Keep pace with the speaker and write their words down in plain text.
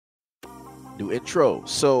New intro.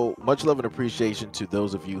 So much love and appreciation to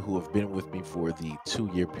those of you who have been with me for the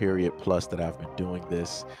 2 year period plus that I've been doing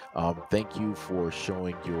this. Thank you for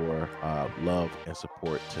showing your love and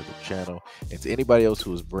support to the channel. And to anybody else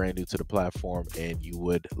who is brand new to the platform and you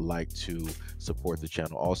would like to support the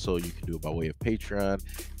channel, also you can do it by way of Patreon,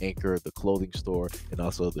 Anchor, the clothing store, and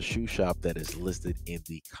also the shoe shop that is listed in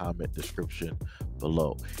the comment description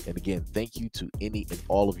below. And again, thank you to any and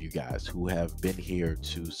all of you guys who have been here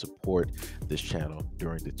to support this channel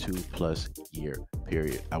during the 2+ year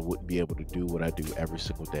period. I wouldn't be able to do what I do every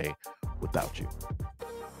single day without you.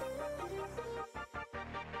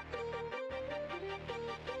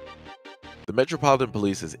 The Metropolitan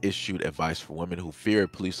Police has issued advice for women who fear a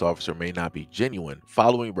police officer may not be genuine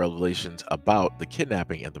following revelations about the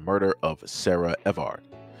kidnapping and the murder of Sarah Evard.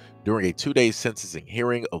 During a 2-day sentencing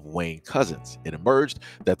hearing of Wayne Couzens, it emerged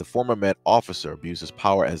that the former Met officer abused his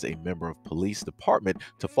power as a member of police department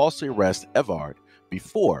to falsely arrest Evard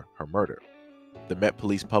before her murder. The Met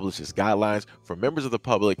Police published its guidelines for members of the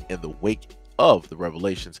public in the wake of the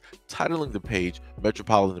revelations, titling the page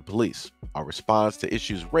Metropolitan Police, our response to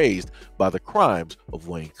issues raised by the crimes of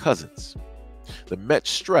Wayne Couzens. The Met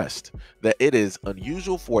stressed that it is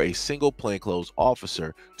unusual for a single plainclothes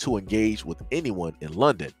officer to engage with anyone in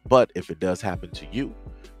London, but if it does happen to you,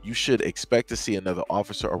 you should expect to see another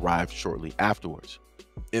officer arrive shortly afterwards.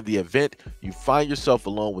 In the event you find yourself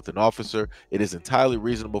alone with an officer, it is entirely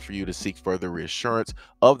reasonable for you to seek further reassurance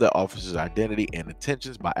of that officer's identity and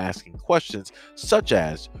intentions by asking questions such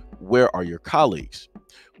as, where are your colleagues?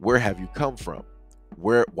 Where have you come from?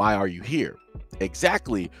 Why are you here?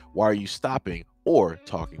 Exactly why are you stopping or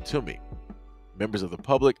talking to me? Members of the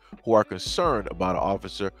public who are concerned about an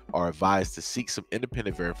officer are advised to seek some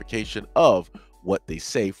independent verification of what they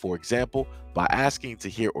say, for example, by asking to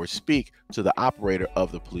hear or speak to the operator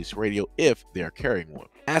of the police radio if they are carrying one,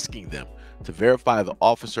 asking them to verify the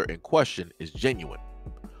officer in question is genuine.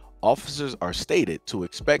 Officers are stated to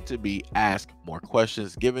expect to be asked more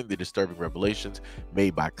questions given the disturbing revelations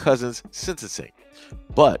made by Couzens' sentencing.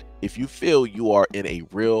 But if you feel you are in a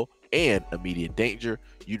real and immediate danger,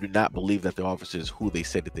 you do not believe that the officer is who they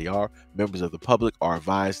say that they are, members of the public are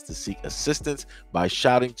advised to seek assistance by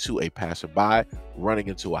shouting to a passerby, running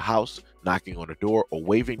into a house, knocking on a door, or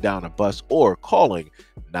waving down a bus, or calling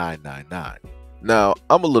 999. Now,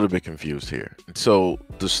 I'm a little bit confused here. So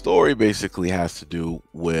the story basically has to do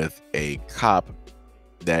with a cop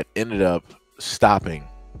that ended up stopping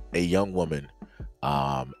a young woman,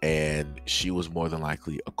 and she was more than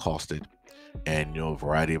likely accosted, and a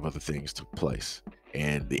variety of other things took place.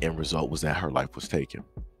 And the end result was that her life was taken.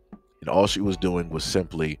 And all she was doing was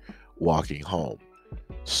simply walking home.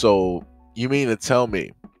 So you mean to tell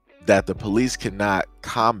me that the police cannot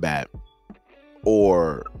combat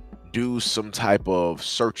or do some type of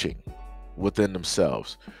searching within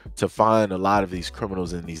themselves to find a lot of these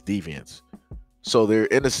criminals and these deviants? So they're,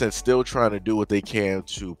 in a sense, still trying to do what they can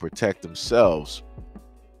to protect themselves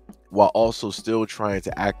while also still trying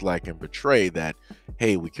to act like and portray that,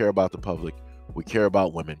 hey, we care about the public, we care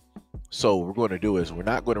about women. So what we're going to do is we're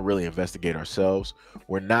not going to really investigate ourselves.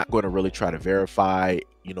 We're not going to really try to verify,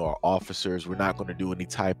 our officers. We're not going to do any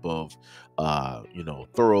type of,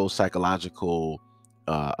 thorough psychological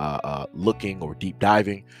looking or deep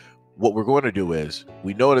diving. What we're going to do is,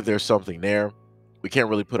 we know that there's something there. We can't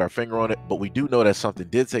really put our finger on it, but we do know that something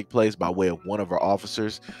did take place by way of one of our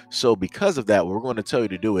officers. So because of that, what we're going to tell you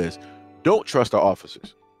to do is don't trust our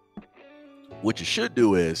officers. What you should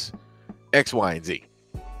do is X, Y, and Z.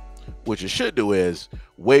 What you should do is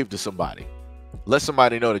wave to somebody. Let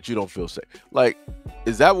somebody know that you don't feel safe. Like,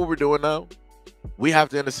 is that what we're doing now? We have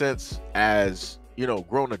to, in a sense, as,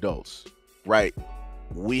 grown adults, right?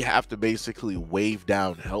 We have to basically wave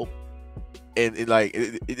down help. And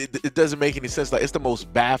it doesn't make any sense. Like, it's the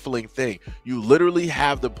most baffling thing. You literally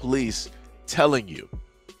have the police telling you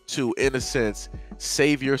to, in a sense,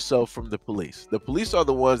 save yourself from the police. The police are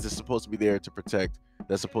the ones that's supposed to be there to protect,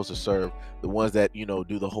 that's supposed to serve, the ones that,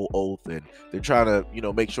 do the whole oath, and they're trying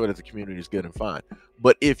to, make sure that the community is good and fine.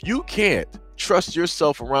 But if you can't trust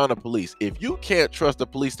yourself around the police, if you can't trust the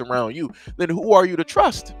police around you, then who are you to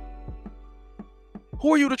trust?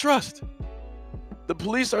 Who are you to trust? The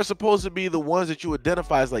police are supposed to be the ones that you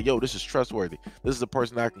identify as like, yo, this is trustworthy. This is the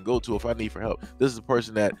person I can go to if I need for help. This is the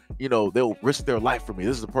person that, they'll risk their life for me.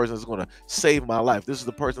 This is the person that's going to save my life. This is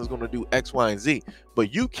the person that's going to do X, Y, and Z.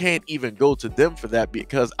 But you can't even go to them for that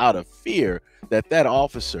because out of fear that that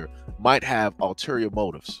officer might have ulterior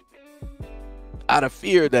motives. Out of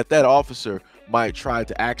fear that that officer might try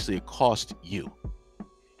to actually accost you.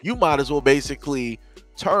 You might as well basically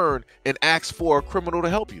turn and ask for a criminal to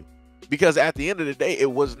help you. Because at the end of the day,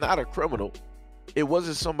 it was not a criminal It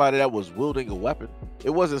wasn't somebody that was wielding a weapon. It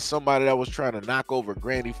wasn't somebody that was trying to knock over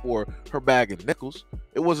Granny for her bag of nickels.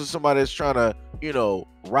 It wasn't somebody that's trying to,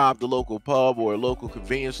 rob the local pub or a local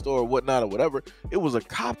convenience store or whatnot or whatever. It was a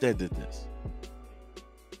cop that did this.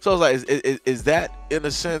 So I was like, is that in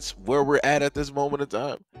a sense where we're at this moment in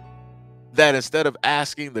time? That instead of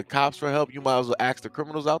asking the cops for help, you might as well ask the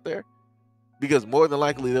criminals out there, because more than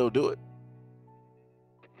likely they'll do it.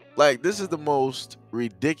 Like, this is the most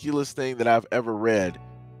ridiculous thing that I've ever read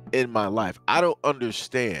in my life. I don't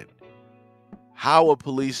understand how a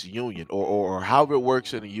police union or how it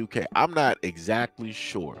works in the UK. I'm not exactly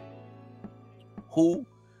sure who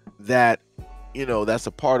that's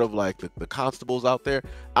a part of, like, the constables out there.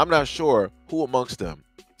 I'm not sure who amongst them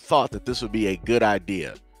thought that this would be a good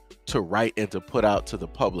idea to write and to put out to the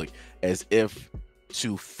public as if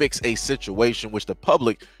to fix a situation which the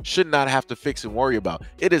public should not have to fix and worry about.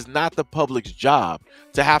 It is not the public's job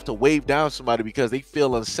to have to wave down somebody because they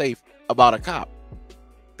feel unsafe about a cop.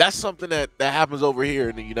 That's something that happens over here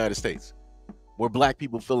in the United States, where black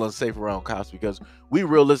people feel unsafe around cops because we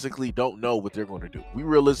realistically don't know what they're going to do. We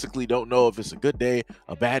realistically don't know if it's a good day,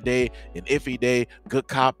 a bad day, an iffy day, good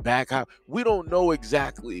cop, bad cop. We don't know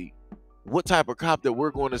exactly what type of cop that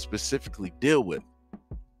we're going to specifically deal with.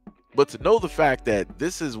 But to know the fact that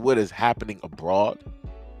this is what is happening abroad,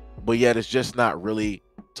 but yet it's just not really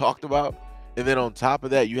talked about. And then on top of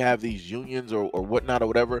that, you have these unions or whatnot or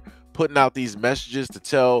whatever putting out these messages to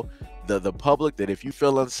tell the public that if you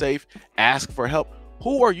feel unsafe, ask for help.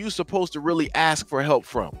 Who are you supposed to really ask for help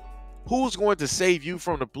from? Who's going to save you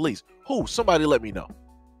from the police? Who? Somebody let me know.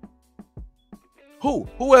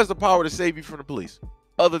 Who has the power to save you from the police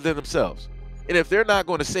other than themselves? And if they're not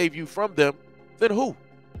going to save you from them, then who?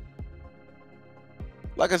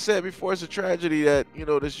 Like I said before, it's a tragedy that,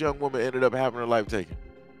 this young woman ended up having her life taken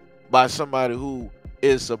by somebody who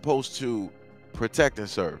is supposed to protect and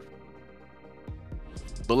serve.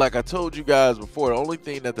 But like I told you guys before, the only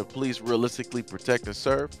thing that the police realistically protect and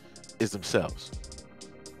serve is themselves.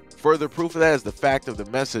 Further proof of that is the fact of the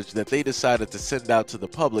message that they decided to send out to the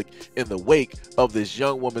public in the wake of this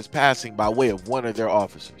young woman's passing by way of one of their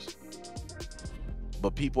officers.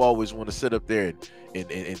 But people always want to sit up there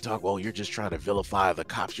and talk, oh, you're just trying to vilify the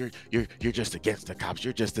cops. You're just against the cops.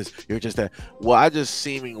 You're just this, you're just that. Well, I just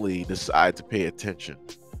seemingly decide to pay attention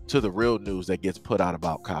to the real news that gets put out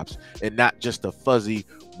about cops, and not just the fuzzy,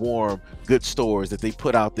 warm, good stories that they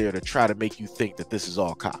put out there to try to make you think that this is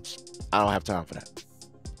all cops. I don't have time for that.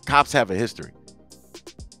 Cops have a history.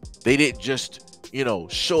 They didn't just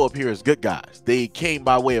show up here as good guys. They came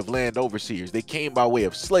by way of land overseers. They came by way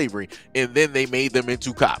of slavery, and then they made them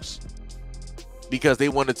into cops because they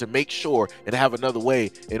wanted to make sure and have another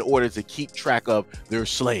way in order to keep track of their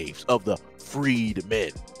slaves, of the freed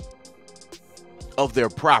men, of their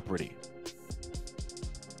property.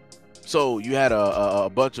 So you had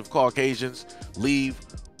a bunch of Caucasians leave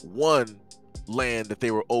one land that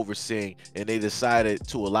they were overseeing, and they decided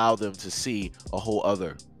to allow them to see a whole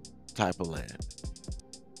other type of land.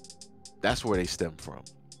 That's where they stem from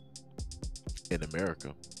in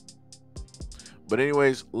America. But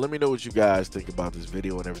anyways, let me know what you guys think about this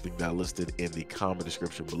video and everything that I listed in the comment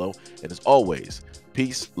description below. And as always,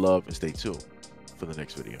 peace, love, and stay tuned for the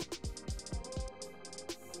next video.